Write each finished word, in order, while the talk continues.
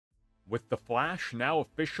With The Flash now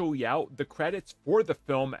officially out, the credits for the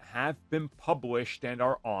film have been published and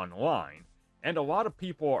are online. And a lot of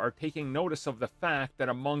people are taking notice of the fact that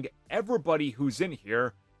among everybody who's in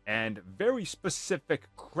here, and very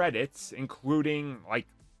specific credits, including, like,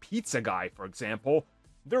 Pizza Guy, for example,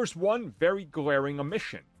 there's one very glaring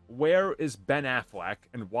omission. Where is Ben Affleck,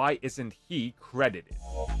 and why isn't he credited?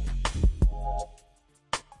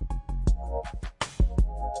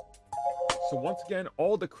 So once again,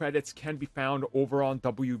 all the credits can be found over on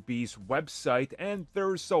WB's website, and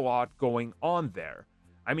there's a lot going on there.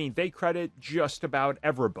 I mean, they credit just about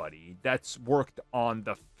everybody that's worked on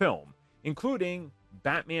the film, including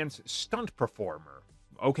Batman's stunt performer.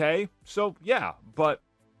 Okay? So, yeah, but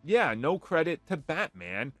yeah, no credit to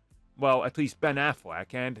Batman. Well, at least Ben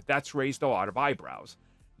Affleck, and that's raised a lot of eyebrows.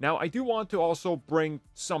 Now, I do want to also bring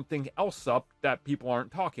something else up that people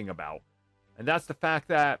aren't talking about, and that's the fact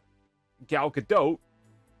that Gal Gadot,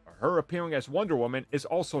 her appearing as Wonder Woman, is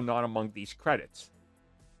also not among these credits.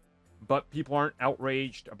 But people aren't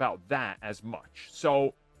outraged about that as much.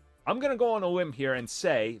 So I'm going to go on a limb here and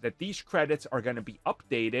say that these credits are going to be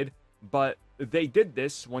updated, but they did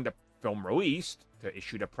this when the film released, to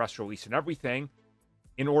issue the press release and everything,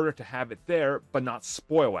 in order to have it there, but not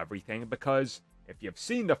spoil everything, because if you've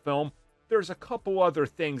seen the film, there's a couple other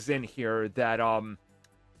things in here that,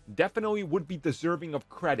 definitely would be deserving of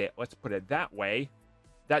credit, let's put it that way,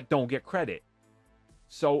 that don't get credit.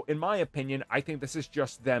 So, in my opinion, I think this is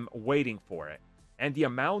just them waiting for it. And the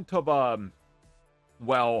amount of,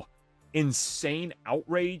 well, insane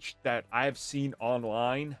outrage that I've seen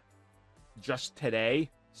online just today,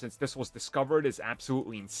 since this was discovered, is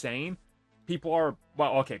absolutely insane. People are,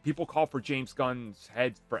 well, okay, people call for James Gunn's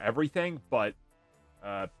head for everything, but,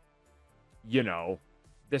 you know,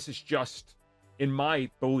 this is just, in my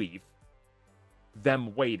belief,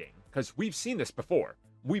 them waiting. Because we've seen this before.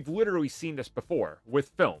 We've literally seen this before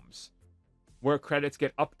with films where credits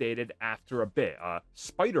get updated after a bit.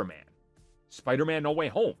 Spider-Man. Spider-Man No Way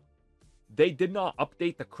Home. They did not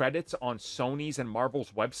update the credits on Sony's and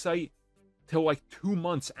Marvel's website till like 2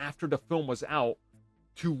 months after the film was out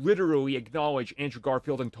to literally acknowledge Andrew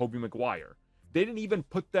Garfield and Tobey Maguire. They didn't even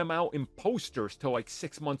put them out in posters till like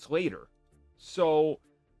 6 months later. So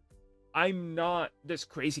I'm not this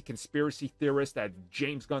crazy conspiracy theorist that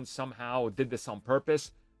James Gunn somehow did this on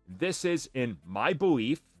purpose. This is, in my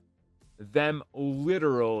belief, them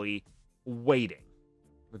literally waiting.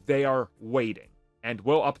 They are waiting, and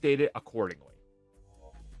we'll update it accordingly.